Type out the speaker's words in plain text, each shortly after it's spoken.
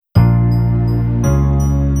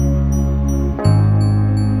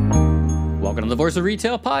the Voice of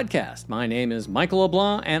Retail podcast. My name is Michael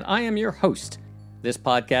LeBlanc, and I am your host. This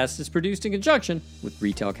podcast is produced in conjunction with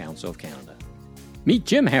Retail Council of Canada. Meet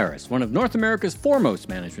Jim Harris, one of North America's foremost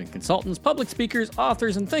management consultants, public speakers,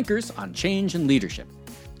 authors, and thinkers on change and leadership.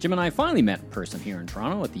 Jim and I finally met in person here in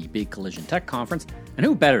Toronto at the Big Collision Tech Conference, and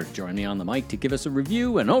who better to join me on the mic to give us a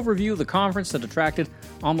review and overview of the conference that attracted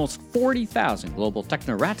almost 40,000 global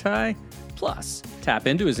technorati, plus tap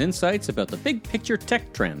into his insights about the big picture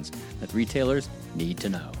tech trends that retailers need to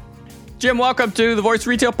know. Jim, welcome to the Voice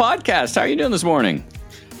Retail Podcast. How are you doing this morning?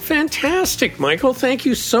 Fantastic, Michael. Thank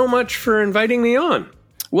you so much for inviting me on.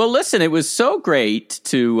 Well, listen, it was so great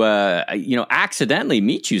to, accidentally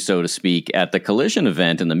meet you, so to speak, at the Collision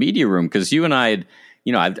event in the media room, because you and I had,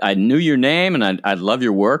 I knew your name and I love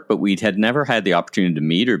your work, but we had never had the opportunity to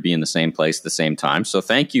meet or be in the same place at the same time. So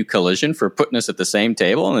thank you, Collision, for putting us at the same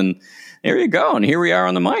table. And there you go. And here we are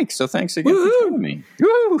on the mic. So thanks again for joining me.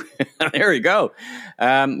 Woo! There you go.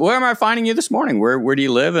 Where am I finding you this morning? Where do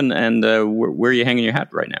you live and where are you hanging your hat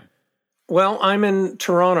right now? Well, I'm in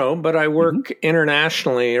Toronto, but I work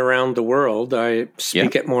internationally around the world. I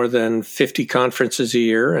speak at more than 50 conferences a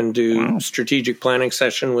year and do strategic planning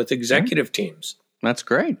session with executive teams. That's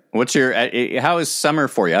great. How is summer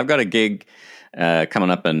for you? I've got a gig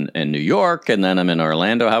coming up in New York, and then I'm in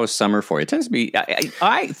Orlando. How is summer for you? It tends to be,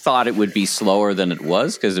 I thought it would be slower than it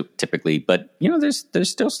was but there's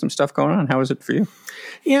still some stuff going on. How is it for you?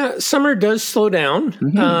 Yeah, summer does slow down,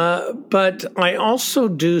 but I also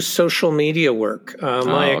do social media work.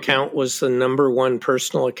 My account was the number one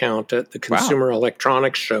personal account at the Consumer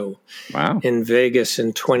Electronics Show in Vegas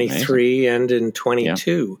in 23 and in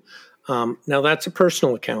 22. Now, that's a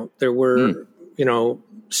personal account. There were,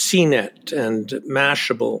 CNET and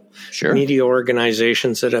Mashable, media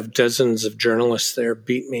organizations that have dozens of journalists there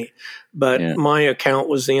beat me. But my account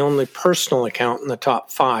was the only personal account in the top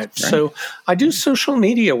 5. Right. So I do social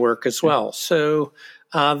media work as well. So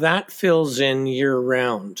that fills in year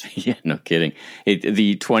round. Yeah, no kidding.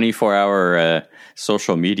 The 24-hour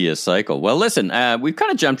social media cycle. Well, listen, we've kind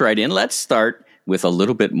of jumped right in. Let's start with a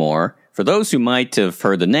little bit more. For those who might have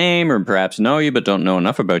heard the name or perhaps know you but don't know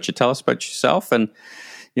enough about you, tell us about yourself and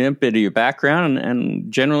a bit of your background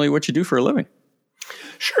and generally what you do for a living.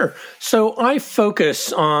 Sure. So I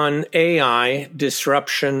focus on AI,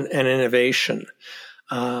 disruption, and innovation,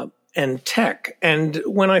 and tech. And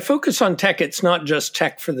when I focus on tech, it's not just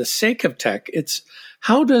tech for the sake of tech. It's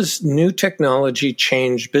how does new technology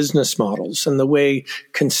change business models and the way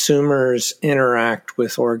consumers interact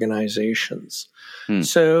with organizations?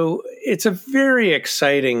 So it's a very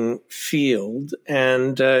exciting field.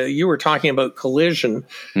 And you were talking about Collision.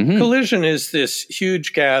 Collision is this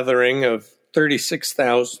huge gathering of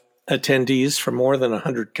 36,000 attendees from more than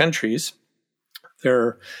 100 countries. There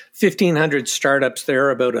are 1,500 startups there,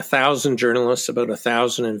 about 1,000 journalists, about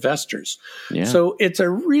 1,000 investors. Yeah. So it's a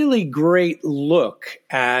really great look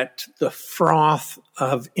at the froth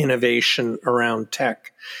of innovation around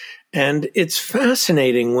tech. And it's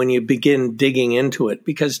fascinating when you begin digging into it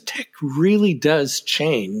because tech really does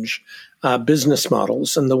change business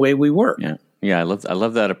models and the way we work. Yeah, I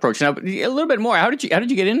love that approach. Now, a little bit more. How did you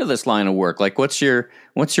get into this line of work? Like, what's your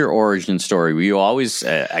origin story? Were you always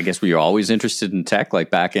interested in tech? Like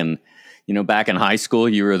back in high school,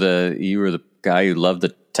 you were the guy who loved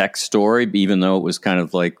the tech story, even though it was kind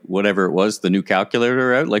of like whatever it was, the new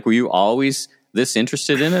calculator out. Like, were you always this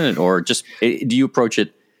interested in it, or just do you approach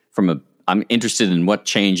it from I'm interested in what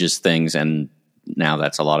changes things, and now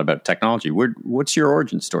that's a lot about technology? What's your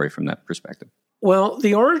origin story from that perspective? Well,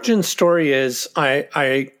 the origin story is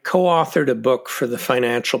I co-authored a book for the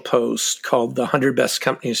Financial Post called The 100 Best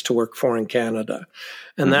Companies to Work For in Canada.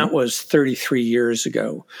 And that was 33 years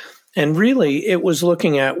ago. And really, it was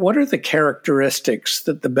looking at what are the characteristics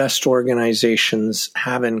that the best organizations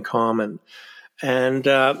have in common. And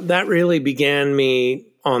that really began me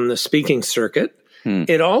on the speaking circuit.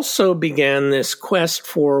 It also began this quest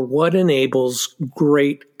for what enables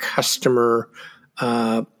great customer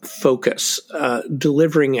focus,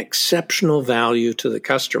 delivering exceptional value to the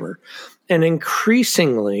customer. And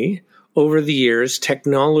increasingly, over the years,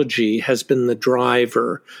 technology has been the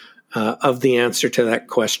driver of the answer to that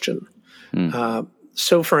question.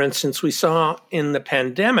 So, for instance, we saw in the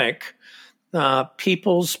pandemic,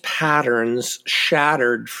 people's patterns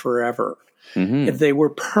shattered forever. They were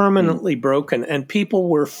permanently broken, and people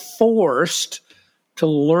were forced to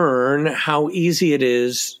learn how easy it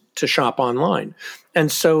is to shop online.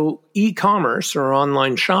 And so e-commerce or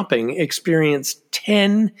online shopping experienced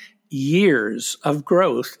 10 years of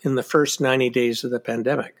growth in the first 90 days of the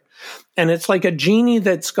pandemic. And it's like a genie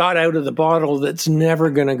that's got out of the bottle that's never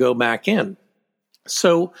going to go back in.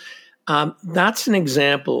 So That's an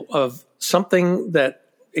example of something that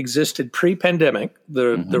existed pre-pandemic,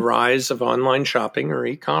 the rise of online shopping or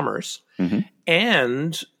e-commerce,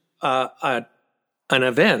 and an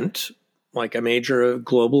event, like a major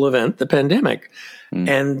global event, the pandemic.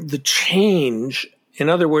 And the change, in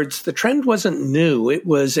other words, the trend wasn't new, it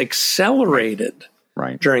was accelerated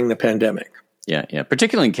during the pandemic. Yeah,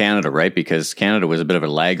 particularly in Canada, right? Because Canada was a bit of a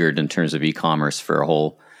laggard in terms of e-commerce for a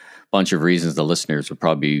whole bunch of reasons the listeners would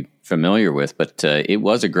probably be familiar with. But it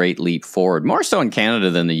was a great leap forward, more so in Canada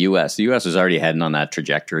than the U.S. The U.S. was already heading on that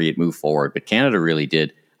trajectory. It moved forward, but Canada really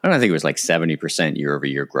did. I don't think it was like 70%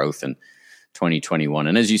 year-over-year growth in 2021.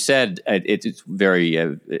 And as you said, it's very,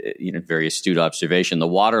 very astute observation. The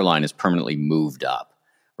waterline is permanently moved up,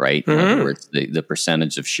 right? In other words, the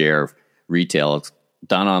percentage of share of retail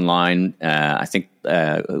done online. I think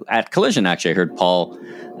at Collision, actually, I heard Paul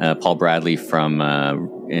Bradley from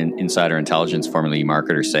Insider Intelligence, formerly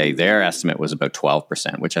eMarketer, say their estimate was about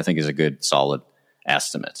 12%, which I think is a good, solid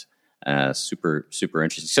estimate. Super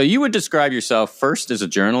interesting. So you would describe yourself first as a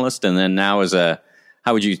journalist, and then now as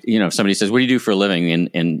how would you, if somebody says, what do you do for a living?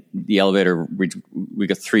 In the elevator, we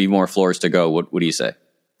got 3 more floors to go. What do you say?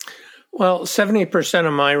 Well, 70%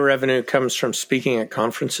 of my revenue comes from speaking at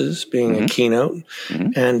conferences, being a keynote,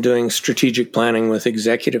 and doing strategic planning with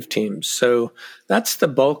executive teams. So that's the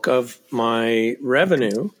bulk of my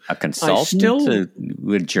revenue. A consultant,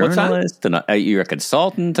 a journalist, you're a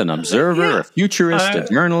consultant, an observer, a futurist, a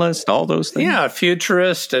journalist, all those things? Yeah, a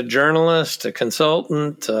futurist, a journalist, a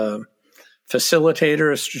consultant,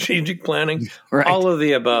 facilitator of strategic planning, all of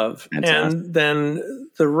the above. Fantastic. And then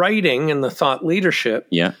the writing and the thought leadership.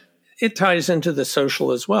 Yeah. It ties into the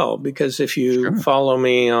social as well, because if you follow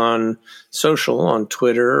me on social, on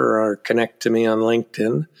Twitter, or connect to me on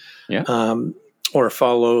LinkedIn, or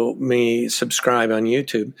follow me, subscribe on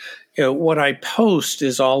YouTube, what I post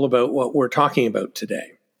is all about what we're talking about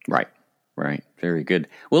today. Right. Very good.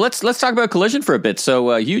 Well, let's talk about Collision for a bit. So,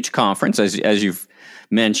 a huge conference, as you've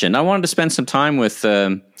mentioned. I wanted to spend some time with,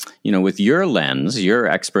 with your lens, your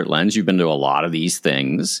expert lens. You've been to a lot of these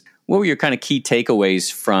things. What were your kind of key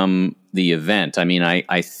takeaways from the event? I mean,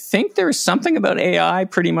 I think there's something about AI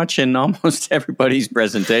pretty much in almost everybody's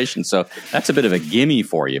presentation, so that's a bit of a gimme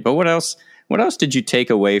for you. But what else did you take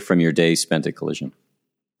away from your day spent at Collision?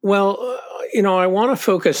 Well, I want to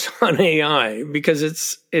focus on AI because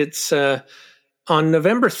it's on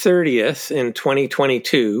November 30th in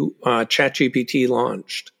 2022, ChatGPT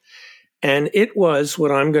launched. And it was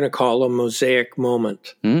what I'm going to call a mosaic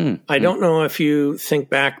moment. I don't know if you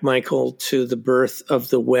think back, Michael, to the birth of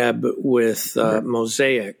the web with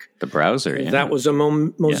Mosaic. The browser, yeah. That was a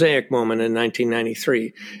mosaic moment in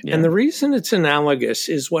 1993. Yeah. And the reason it's analogous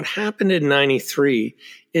is what happened in 93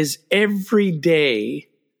 is every day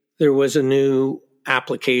there was a new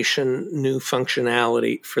application, new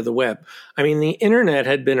functionality for the web. I mean, the internet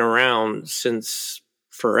had been around since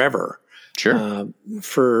forever. Sure.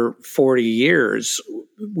 For 40 years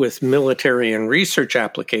with military and research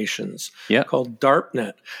applications called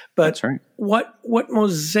DARPnet. But that's right. What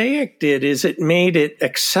Mosaic did is it made it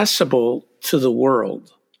accessible to the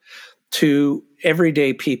world, to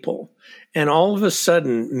everyday people. And all of a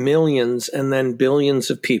sudden, millions and then billions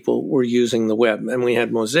of people were using the web. And we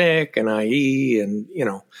had Mosaic and IE and,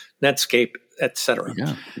 Netscape, etc.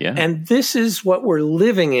 Yeah. And this is what we're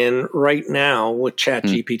living in right now with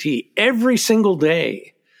ChatGPT. Every single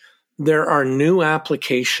day, there are new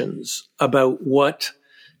applications about what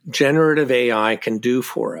generative AI can do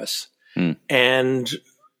for us. And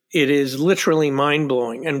it is literally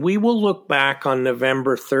mind-blowing. And we will look back on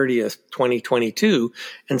November 30th, 2022,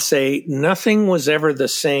 and say nothing was ever the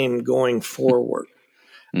same going forward.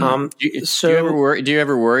 Do you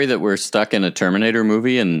ever worry that we're stuck in a Terminator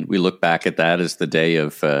movie and we look back at that as the day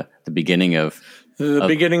of the beginning of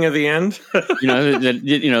beginning of the end?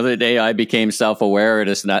 that AI became self-aware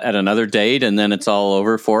at another date, and then it's all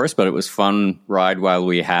over for us. But it was fun ride while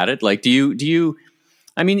we had it. Like, do you?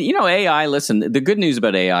 I mean, AI. Listen, the good news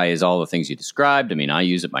about AI is all the things you described. I mean, I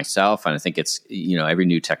use it myself, and I think it's every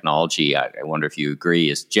new technology. I wonder if you agree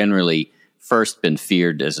is generally first been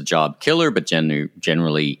feared as a job killer, but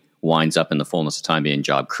generally winds up in the fullness of time being a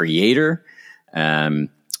job creator.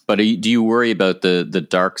 But do you worry about the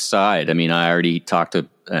dark side? I mean, I already talked to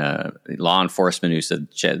law enforcement who said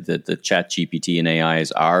that the ChatGPT and AI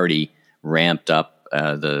has already ramped up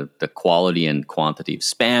the quality and quantity of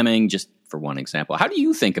spamming, just for one example. How do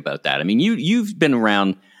you think about that? I mean, you've been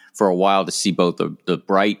around for a while to see both the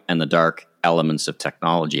bright and the dark elements of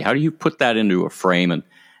technology. How do you put that into a frame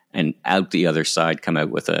and out the other side come out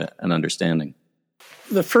with an understanding?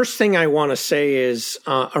 the first thing I want to say is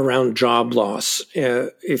around job loss.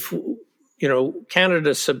 If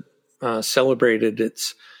Canada celebrated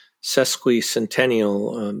its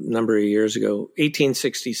sesquicentennial a number of years ago,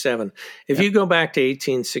 1867. If you go back to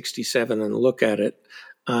 1867 and look at it,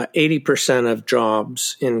 80% of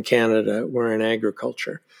jobs in Canada were in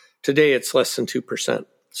agriculture. Today, it's less than 2%.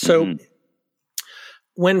 So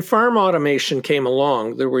when farm automation came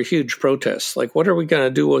along, there were huge protests. Like, what are we going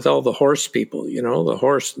to do with all the horse people,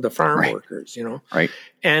 the farm workers, Right.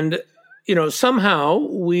 And, somehow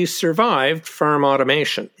we survived farm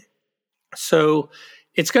automation. So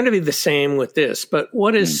it's going to be the same with this. But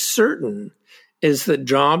what is certain is that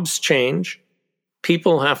jobs change.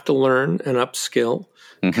 People have to learn and upskill.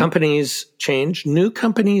 Companies change. New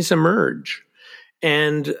companies emerge.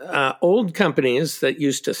 And old companies that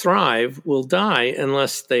used to thrive will die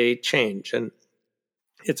unless they change. And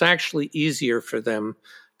it's actually easier for them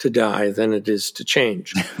to die than it is to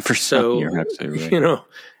change. You're absolutely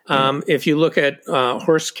right. If you look at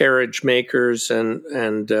horse carriage makers and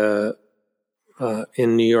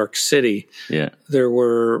in New York City, there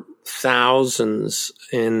were thousands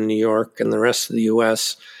in New York and the rest of the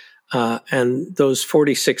U.S., and those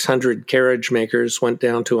 4,600 carriage makers went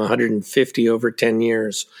down to 150 over 10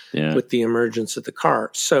 years with the emergence of the car.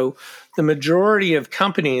 So the majority of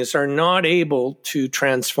companies are not able to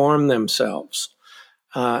transform themselves.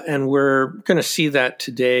 And we're going to see that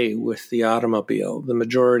today with the automobile. The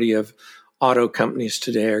majority of auto companies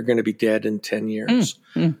today are going to be dead in 10 years.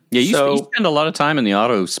 Yeah, you spend a lot of time in the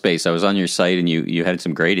auto space. I was on your site and you had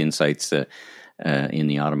some great insights in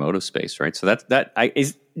the automotive space, right? So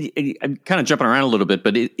I'm kind of jumping around a little bit,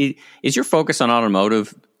 but is your focus on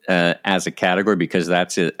automotive as a category because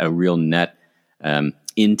that's a real net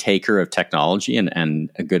intaker of technology and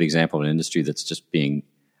a good example of an industry that's just being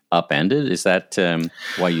upended? Is that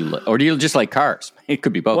why or do you just like cars? It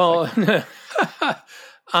could be both. Well,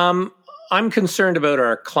 I'm concerned about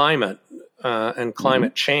our climate and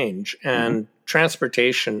climate change, and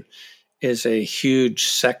transportation is a huge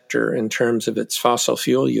sector in terms of its fossil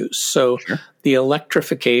fuel use. So the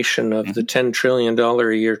electrification of the $10 trillion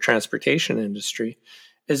a year transportation industry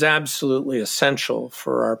is absolutely essential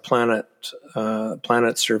for our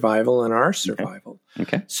planet's survival and our survival.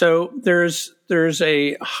 Okay. So there's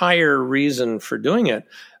a higher reason for doing it,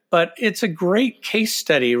 but it's a great case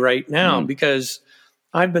study right now because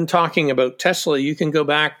I've been talking about Tesla. You can go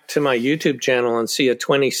back to my YouTube channel and see a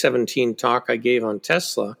 2017 talk I gave on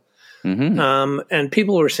Tesla. And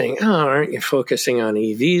people were saying, aren't you focusing on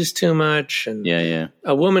EVs too much? And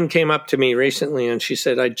a woman came up to me recently and she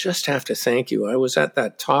said, I just have to thank you. I was at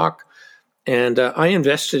that talk and I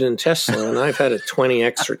invested in Tesla and I've had a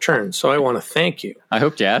 20x return. So I want to thank you. I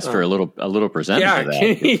hope you asked for a little percentage of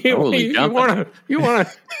that. You want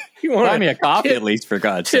to buy me a coffee at least, for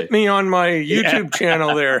God's sake. Tip me on my YouTube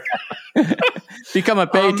channel there. Become a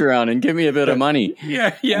Patreon and give me a bit of money.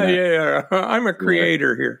 Yeah. I'm a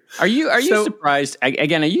creator here. Are you surprised?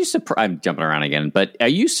 Again, I'm jumping around again, but are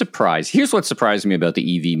you surprised? Here's what surprised me about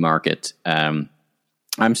the EV market. I'm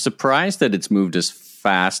surprised that it's moved as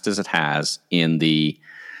fast as it has in the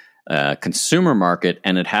consumer market,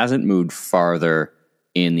 and it hasn't moved farther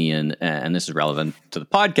in the and this is relevant to the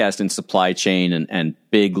podcast, in supply chain and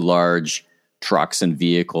big, large trucks and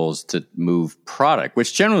vehicles to move product,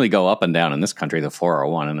 which generally go up and down in this country, the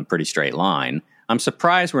 401 in a pretty straight line. I'm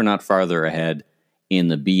surprised we're not farther ahead in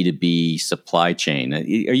the B2B supply chain. Are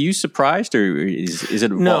you surprised, or is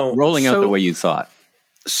it rolling out the way you thought?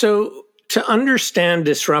 So to understand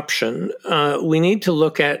disruption, we need to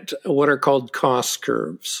look at what are called cost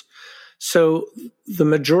curves. So the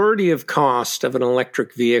majority of cost of an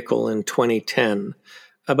electric vehicle in 2010,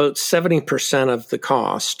 about 70% of the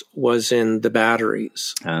cost was in the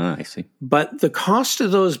batteries. I see. But the cost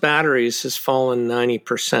of those batteries has fallen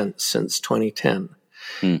 90% since 2010.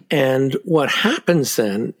 And what happens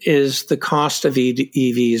then is the cost of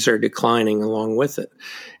EVs are declining along with it.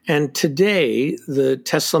 And today, the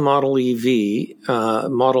Tesla Model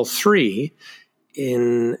EV, Model 3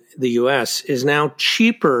 in the US is now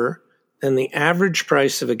cheaper than the average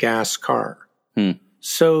price of a gas car.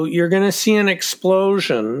 So you're going to see an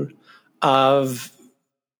explosion of,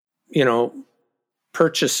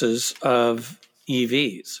 purchases of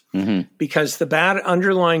EVs because the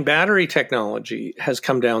underlying battery technology has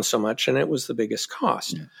come down so much, and it was the biggest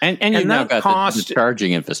cost. And you've now got the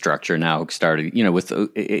charging infrastructure now started, with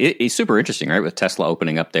it's super interesting, right? With Tesla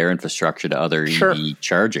opening up their infrastructure to other EV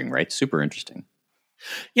charging, right? Super interesting.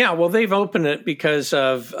 Yeah, well, they've opened it because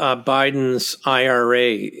of Biden's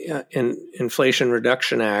IRA, Inflation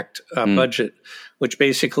Reduction Act budget, which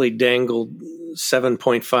basically dangled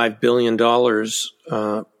 $7.5 billion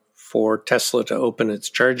for Tesla to open its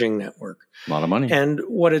charging network. A lot of money. And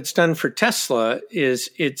what it's done for Tesla is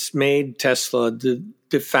it's made Tesla the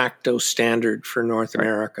de facto standard for North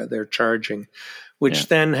America, their charging, which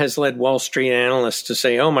then has led Wall Street analysts to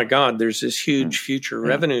say, oh my God, there's this huge future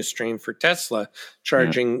revenue stream for Tesla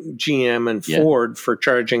charging GM and Ford for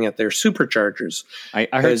charging at their superchargers. I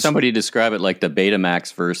heard somebody describe it like the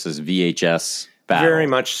Betamax versus VHS battle. Very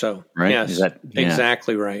much so. Right? Yes,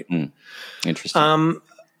 exactly right. Interesting.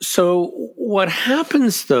 So what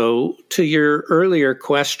happens, though, to your earlier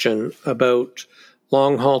question about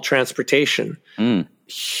long-haul transportation,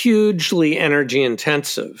 hugely energy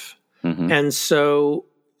intensive. And so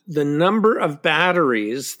the number of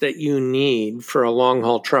batteries that you need for a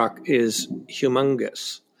long-haul truck is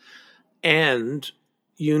humongous. And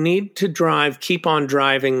you need to keep on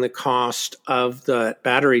driving the cost of the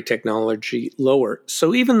battery technology lower.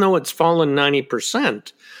 So even though it's fallen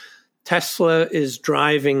 90%, Tesla is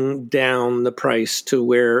driving down the price to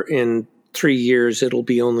where in 3 years it'll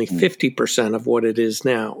be only 50% of what it is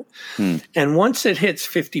now. And once it hits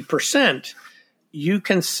 50%, you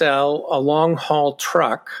can sell a long-haul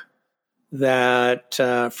truck that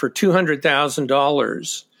for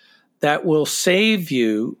 $200,000 that will save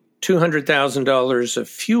you $200,000 of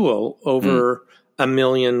fuel over a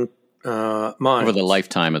million miles. Over the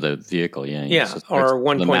lifetime of the vehicle, or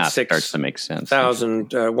 1.6 starts to make sense.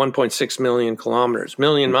 1.6 million kilometers,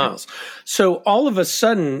 million miles. So all of a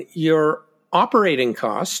sudden, your operating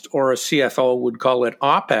cost, or a CFO would call it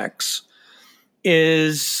OPEX,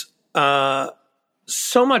 is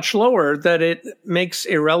so much lower that it makes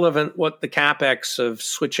irrelevant what the CapEx of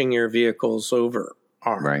switching your vehicles over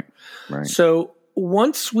are. Right. So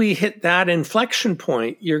once we hit that inflection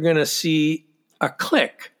point, you're going to see a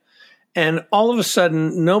click. And all of a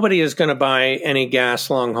sudden, nobody is going to buy any gas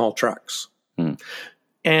long-haul trucks.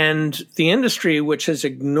 And the industry, which has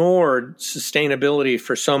ignored sustainability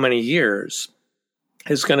for so many years,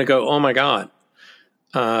 is going to go, oh, my God,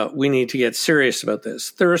 we need to get serious about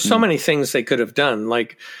this. There are so many things they could have done.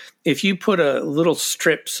 Like if you put a little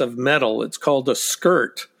strips of metal, it's called a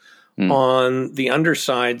skirt, on the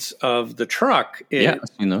undersides of the truck, it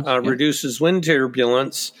reduces wind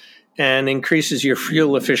turbulence and increases your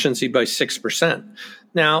fuel efficiency by 6%.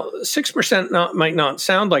 Now, 6% might not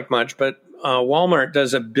sound like much, but Walmart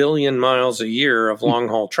does 1 billion miles a year of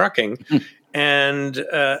long-haul trucking, and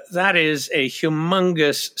that is a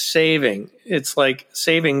humongous saving. It's like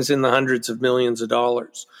savings in the hundreds of millions of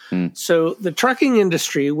dollars. So the trucking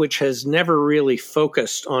industry, which has never really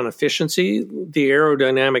focused on efficiency, the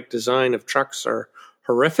aerodynamic design of trucks are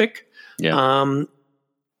horrific.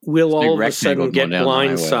 Will all of a sudden get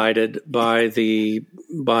blindsided by the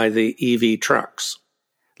EV trucks.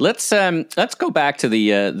 Let's go back to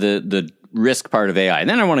the risk part of AI, and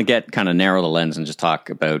then I want to get kind of narrow the lens and just talk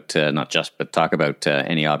about talk about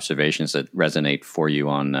any observations that resonate for you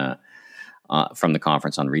on from the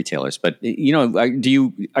conference on retailers. But are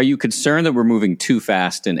you concerned that we're moving too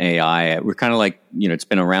fast in AI? We're kind of like, it's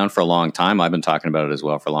been around for a long time. I've been talking about it as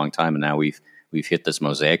well for a long time, and now we've hit this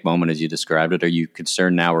mosaic moment, as you described it. Are you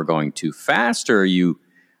concerned now we're going too fast, or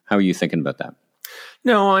how are you thinking about that?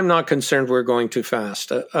 No, I'm not concerned we're going too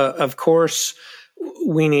fast. Of course,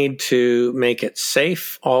 we need to make it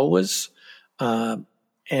safe always.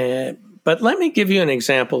 But let me give you an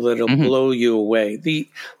example that'll blow you away. The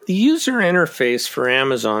user interface for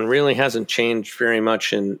Amazon really hasn't changed very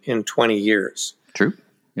much in 20 years. True.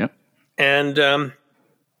 Yeah. And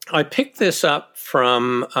I picked this up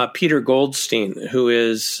from Peter Goldstein, who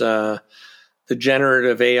is the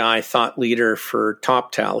generative AI thought leader for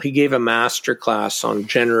TopTal. He gave a master class on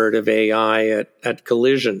generative AI at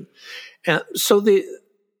Collision. So the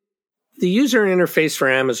user interface for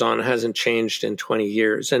Amazon hasn't changed in 20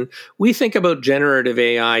 years. And we think about generative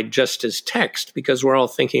AI just as text because we're all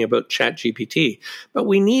thinking about ChatGPT. But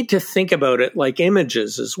we need to think about it like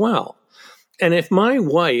images as well. And if my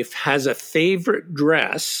wife has a favorite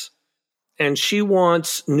dress and she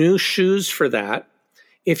wants new shoes for that,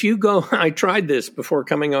 if you go, I tried this before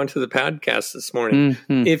coming onto the podcast this morning.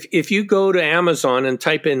 If you go to Amazon and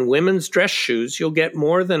type in women's dress shoes, you'll get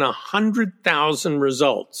more than 100,000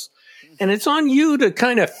 results. And it's on you to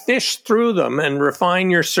kind of fish through them and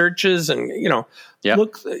refine your searches and,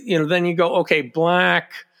 look, then you go, okay,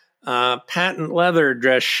 black, patent leather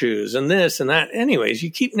dress shoes and this and that. Anyways,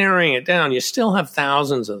 you keep narrowing it down. You still have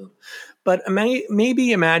thousands of them. But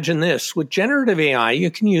maybe imagine this. With generative AI,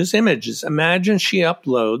 you can use images. Imagine she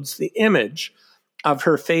uploads the image of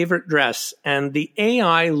her favorite dress, and the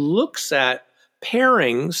AI looks at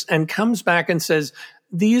pairings and comes back and says,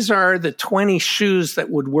 these are the 20 shoes that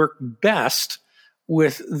would work best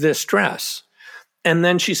with this dress. And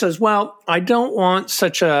then she says, well, I don't want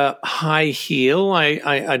such a high heel.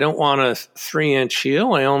 I don't want a 3-inch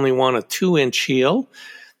heel. I only want a 2-inch heel.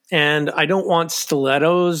 And I don't want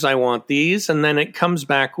stilettos. I want these. And then it comes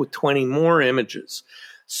back with 20 more images.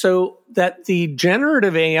 So that the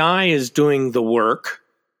generative AI is doing the work.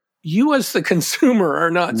 You as the consumer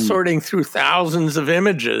are not sorting through thousands of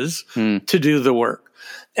images to do the work.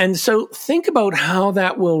 And so think about how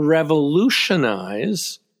that will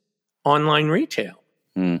revolutionize online retail.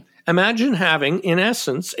 Imagine having, in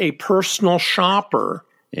essence, a personal shopper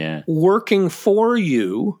working for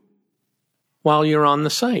you while you're on the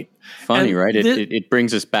site. Funny, and right? It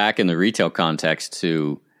brings us back in the retail context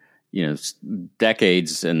to,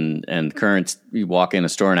 decades and current. You walk in a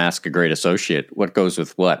store and ask a great associate, what goes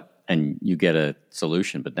with what? And you get a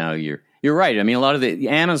solution. But now you're right. I mean, a lot of the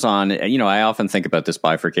Amazon, I often think about this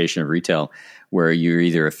bifurcation of retail where you're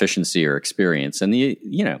either efficiency or experience. And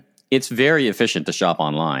it's very efficient to shop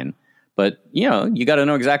online, but you got to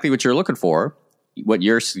know exactly what you're looking for. What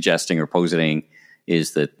you're suggesting or positing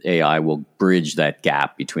is that AI will bridge that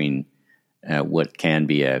gap between what can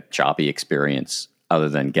be a choppy experience other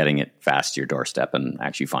than getting it fast to your doorstep and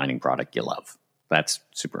actually finding product you love. That's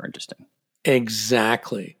super interesting.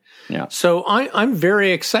 Exactly. Yeah. So I'm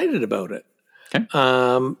very excited about it. Okay.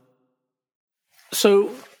 So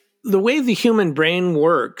the way the human brain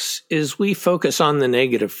works is we focus on the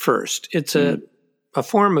negative first. It's a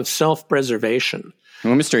form of self-preservation.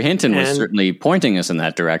 Well, Mr. Hinton was certainly pointing us in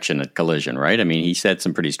that direction at Collision, right? I mean, he said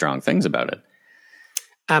some pretty strong things about it.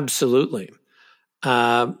 Absolutely.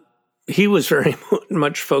 He was very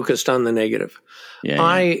much focused on the negative. Yeah.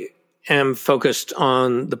 I am focused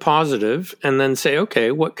on the positive and then say, okay,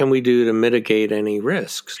 what can we do to mitigate any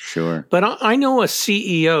risks? Sure. But I know a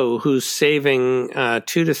CEO who's saving 2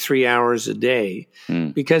 to 3 hours a day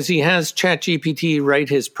because he has ChatGPT write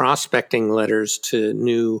his prospecting letters to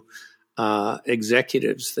new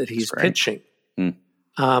executives that he's pitching.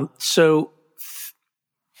 So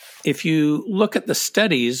if you look at the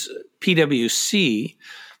studies, PwC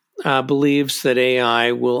believes that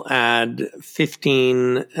AI will add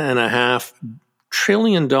 $15.5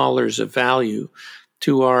 trillion of value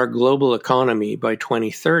to our global economy by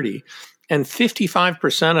 2030. And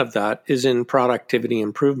 55% of that is in productivity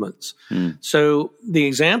improvements. So the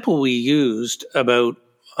example we used about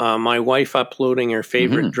my wife uploading her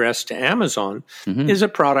favorite dress to Amazon is a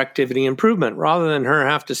productivity improvement. Rather than her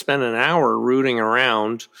have to spend an hour rooting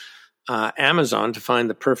around Amazon to find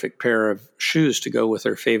the perfect pair of shoes to go with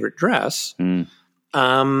her favorite dress, the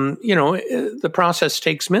process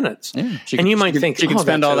takes minutes. Yeah. You might think she can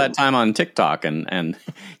spend all that time on TikTok, and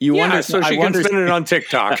you wonder. So she can spend it on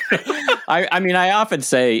TikTok. I often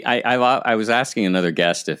say I was asking another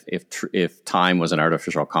guest if time was an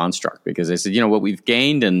artificial construct, because I said, what we've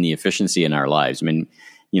gained in the efficiency in our lives. I mean,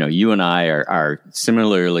 you and I are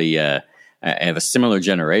similarly. Have a similar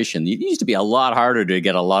generation. It used to be a lot harder to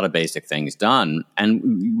get a lot of basic things done,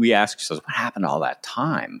 and we ask ourselves, what happened to all that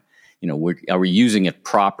time? Are we using it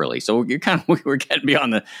properly? So we're getting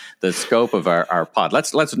beyond the scope of our pod.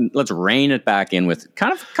 Let's rein it back in with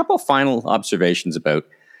kind of a couple of final observations about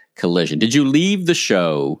Collision. Did you leave the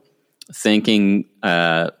show thinking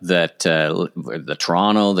that the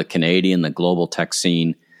Toronto, the Canadian, the global tech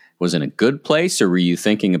scene was in a good place, or were you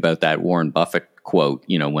thinking about that Warren Buffett quote,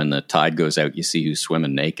 when the tide goes out, you see who's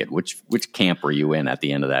swimming naked? Which camp were you in at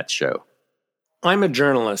the end of that show? I'm a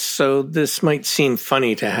journalist, so this might seem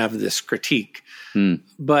funny to have this critique,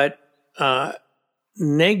 but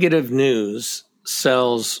negative news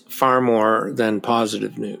sells far more than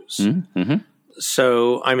positive news.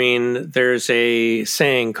 So, there's a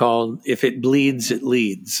saying called, if it bleeds, it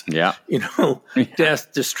leads. Yeah.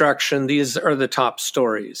 Death, destruction, these are the top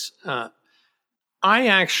stories. I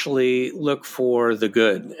actually look for the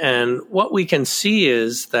good. And what we can see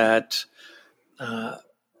is that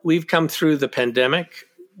we've come through the pandemic.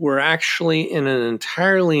 We're actually in an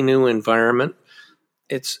entirely new environment.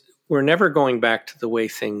 We're never going back to the way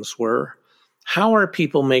things were. How are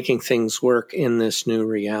people making things work in this new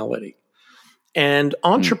reality? And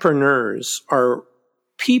entrepreneurs are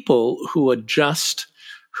people who adjust,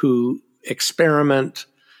 who experiment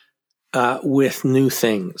with new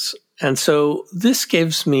things. And so this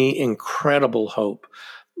gives me incredible hope.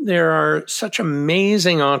 There are such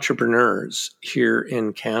amazing entrepreneurs here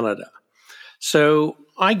in Canada. So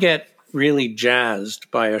I get really jazzed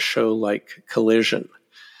by a show like Collision.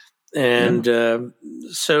 And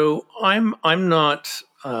so I'm not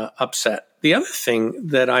upset. The other thing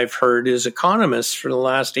that I've heard is economists for the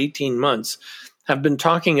last 18 months have been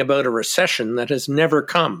talking about a recession that has never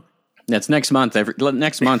come. That's next month for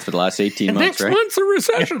the last 18 months, next right? Next month's a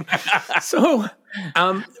recession. So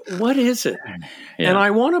what is it? Yeah. And I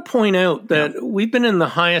want to point out that we've been in the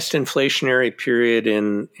highest inflationary period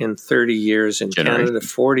in 30 years in Canada,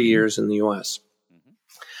 40 years in the U.S.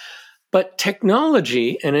 But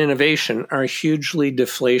technology and innovation are hugely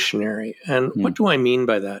deflationary. And what do I mean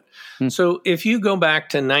by that? So if you go back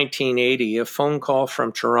to 1980, a phone call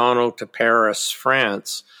from Toronto to Paris,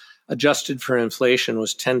 France, adjusted for inflation,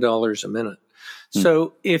 was $10 a minute.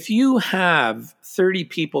 So if you have 30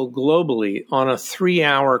 people globally on a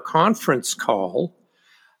 3-hour conference call,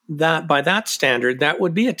 that by that standard, that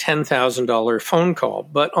would be a $10,000 phone call.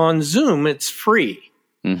 But on Zoom, it's free.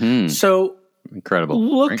 So incredible.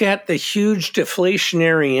 Look at the huge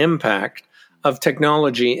deflationary impact of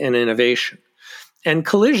technology and innovation. And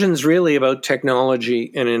Collision's really about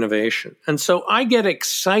technology and innovation. And so I get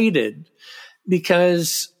excited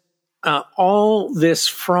because all this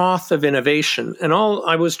froth of innovation and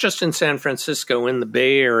I was just in San Francisco in the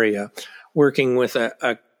Bay Area working with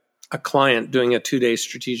a client doing a 2-day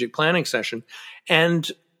strategic planning session. And,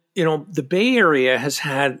 the Bay Area has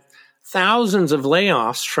had thousands of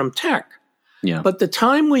layoffs from tech. Yeah. But the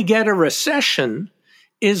time we get a recession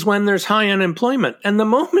is when there's high unemployment. And the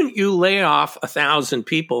moment you lay off 1,000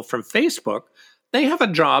 people from Facebook, they have a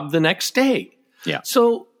job the next day. Yeah.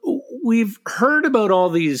 So we've heard about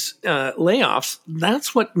all these layoffs.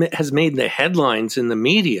 That's what has made the headlines in the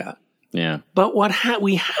media. Yeah. But what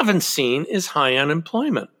we haven't seen is high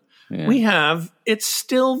unemployment. Yeah. It's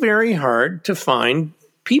still very hard to find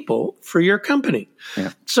people for your company.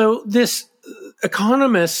 Yeah. So this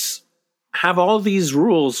economists have all these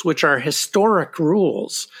rules, which are historic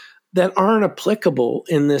rules that aren't applicable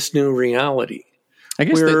in this new reality. I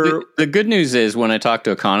guess the good news is when I talk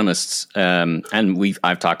to economists, and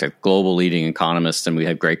I've talked to global leading economists, and we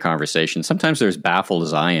have great conversations. Sometimes they're as baffled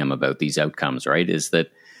as I am about these outcomes. Right? Is that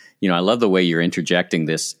I love the way you're interjecting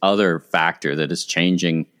this other factor that is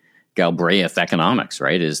changing Galbraith economics.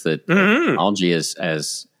 Right? Is that technology is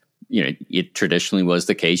as it traditionally was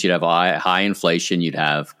the case. You'd have high inflation. You'd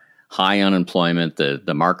have high unemployment,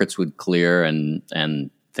 the markets would clear and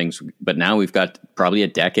things, but now we've got probably a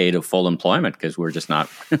decade of full employment because we're just not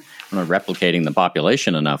replicating the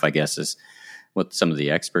population enough, I guess, is what some of the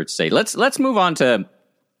experts say. Let's move on to,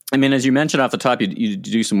 as you mentioned off the top, you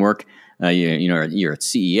do some work, you're at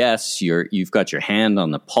CES, you've got your hand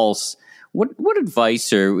on the pulse. What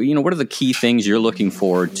advice or, what are the key things you're looking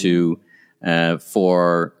forward to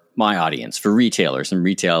for my audience, for retailers and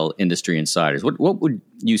retail industry insiders? What would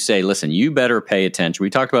you say? Listen, you better pay attention. We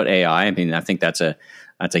talked about AI. I think that's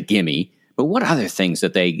a gimme. But what other things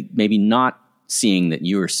that they maybe not seeing that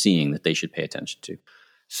you are seeing that they should pay attention to?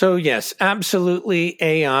 So yes, absolutely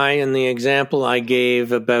AI. And the example I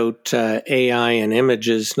gave about AI and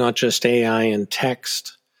images, not just AI and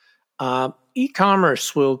text.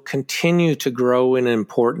 E-commerce will continue to grow in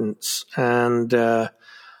importance. And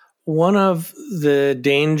one of the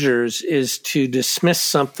dangers is to dismiss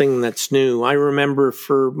something that's new. I remember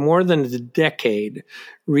for more than a decade,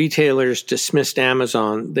 retailers dismissed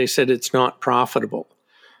Amazon. They said it's not profitable.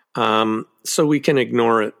 So we can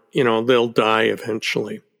ignore it. They'll die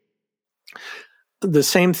eventually. The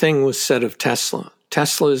same thing was said of Tesla.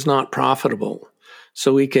 Tesla is not profitable,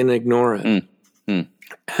 so we can ignore it.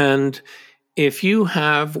 And if you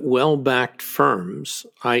have well-backed firms,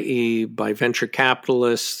 i.e. by venture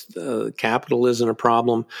capitalists, capital isn't a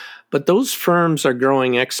problem, but those firms are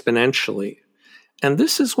growing exponentially. And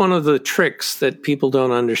this is one of the tricks that people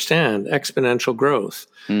don't understand, exponential growth.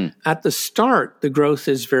 At the start, the growth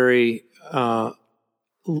is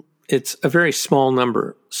it's a very small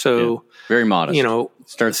number. So, very modest.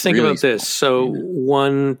 Think really about this. So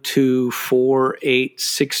 1, 2, 4, 8,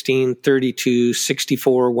 16, 32,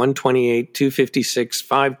 64, 128, 256,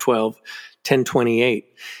 512,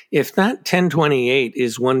 1028. If that 1028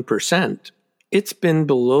 is 1%, it's been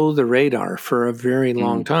below the radar for a very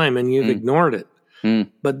long time and you've ignored it.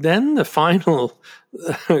 But then the final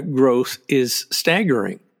growth is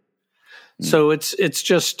staggering. So it's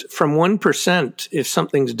just from 1%, if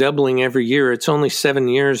something's doubling every year, it's only 7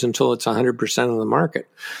 years until it's 100% of the market.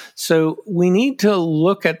 So we need to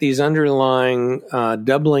look at these underlying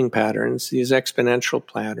doubling patterns, these exponential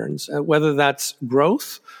patterns, whether that's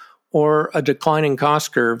growth or a declining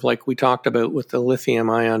cost curve like we talked about with the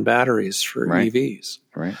lithium-ion batteries for EVs.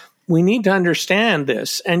 Right. We need to understand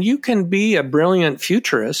this. And you can be a brilliant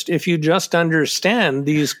futurist if you just understand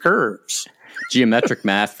these curves. geometric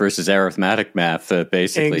math versus arithmetic math,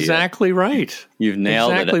 basically. Exactly right. You've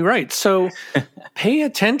nailed it. Exactly right. So pay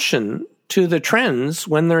attention to the trends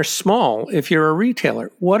when they're small. If you're a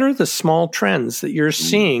retailer, what are the small trends that you're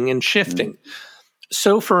seeing and shifting?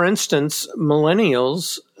 So, for instance,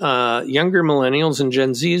 millennials, younger millennials and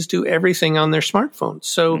Gen Zs do everything on their smartphones.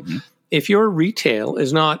 So if your retail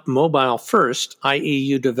is not mobile first, i.e.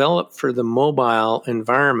 you develop for the mobile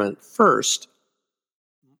environment first,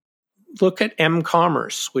 look at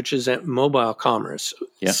m-commerce, which is at mobile commerce.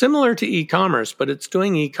 Yeah. Similar to e-commerce, but it's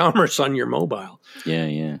doing e-commerce on your mobile.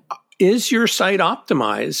 Yeah. Is your site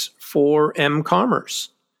optimized for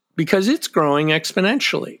m-commerce? Because it's growing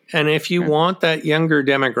exponentially. And if you want that younger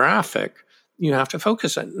demographic, you have to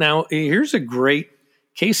focus on it. Now, here's a great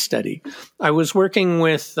case study. I was working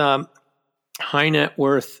with high net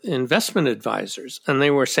worth investment advisors, and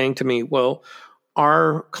they were saying to me, well,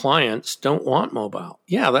 our clients don't want mobile.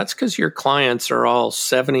 Yeah, that's because your clients are all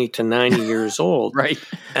 70 to 90 years old. Right.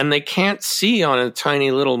 And they can't see on a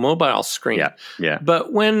tiny little mobile screen. Yeah.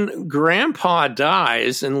 But when grandpa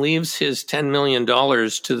dies and leaves his $10 million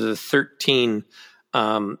to the 13,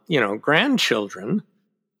 grandchildren,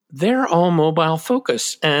 they're all mobile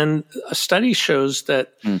focused. And a study shows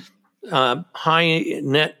that high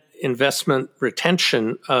net investment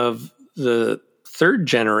retention of the third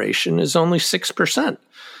generation is only 6%.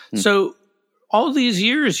 So all these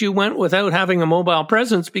years you went without having a mobile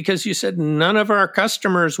presence because you said none of our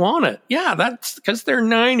customers want it. Yeah, that's because they're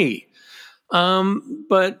 90.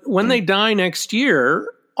 But when they die next year,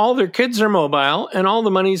 all their kids are mobile and all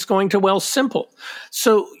the money's going to Wealthsimple.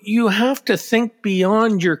 So you have to think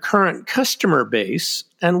beyond your current customer base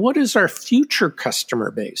and what is our future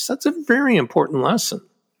customer base? That's a very important lesson.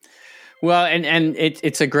 Well, and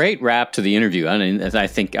it's a great wrap to the interview. I mean, I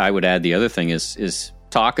think I would add the other thing is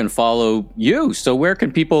talk and follow you. So where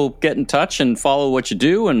can people get in touch and follow what you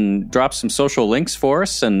do and drop some social links for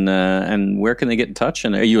us? And where can they get in touch?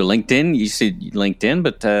 And are you a LinkedIn? You see LinkedIn,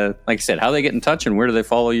 but like I said, how do they get in touch and where do they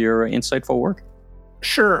follow your insightful work?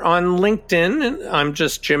 Sure. On LinkedIn, I'm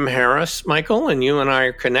just Jim Harris, Michael, and you and I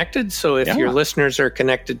are connected. So if your listeners are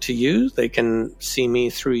connected to you, they can see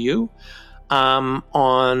me through you.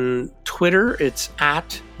 On Twitter, it's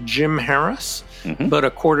at Jim Harris. About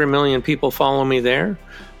 250,000 people follow me there.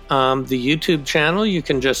 The YouTube channel, you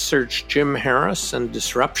can just search Jim Harris and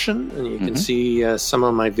Disruption, and you can see some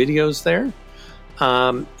of my videos there.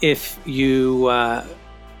 If you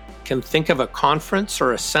can think of a conference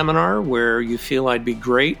or a seminar where you feel I'd be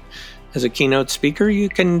great as a keynote speaker, you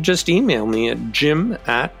can just email me at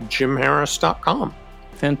jim@jimharris.com.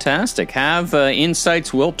 Fantastic. Have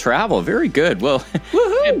insights will travel. Very good. Well,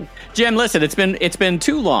 Jim, listen, it's been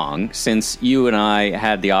too long since you and I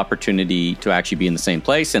had the opportunity to actually be in the same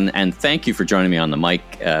place, and thank you for joining me on the mic.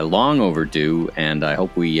 Long overdue, and I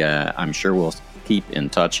hope I'm sure we'll keep in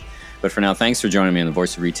touch. But for now, thanks for joining me on the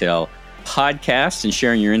Voice of Retail podcast and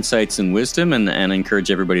sharing your insights and wisdom, and I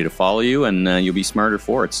encourage everybody to follow you, and you'll be smarter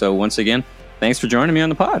for it. So once again, thanks for joining me on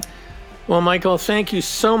the pod. Well, Michael, thank you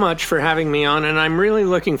so much for having me on, and I'm really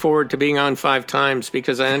looking forward to being on 5 times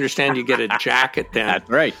because I understand you get a jacket then. That's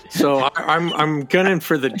right. So I'm gunning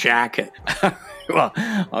for the jacket. Well,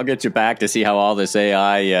 I'll get you back to see how all this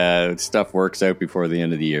AI stuff works out before the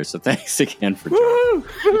end of the year. So thanks again for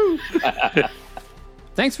joining.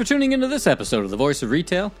 Thanks for tuning into this episode of The Voice of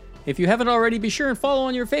Retail. If you haven't already, be sure and follow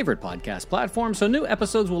on your favorite podcast platform so new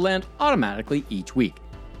episodes will land automatically each week.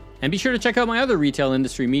 And be sure to check out my other retail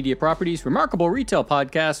industry media properties, Remarkable Retail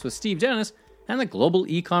Podcast with Steve Dennis, and the Global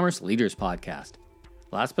E-Commerce Leaders Podcast.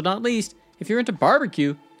 Last but not least, if you're into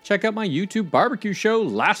barbecue, check out my YouTube barbecue show,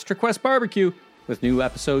 Last Request Barbecue, with new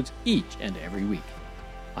episodes each and every week.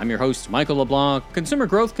 I'm your host, Michael LeBlanc, consumer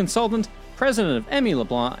growth consultant, president of Emmy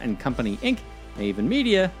LeBlanc and Company Inc., Maven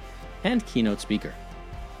Media, and keynote speaker.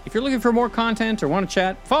 If you're looking for more content or want to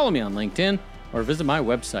chat, follow me on LinkedIn or visit my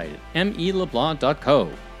website at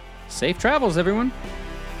meleblanc.co. Safe travels, everyone.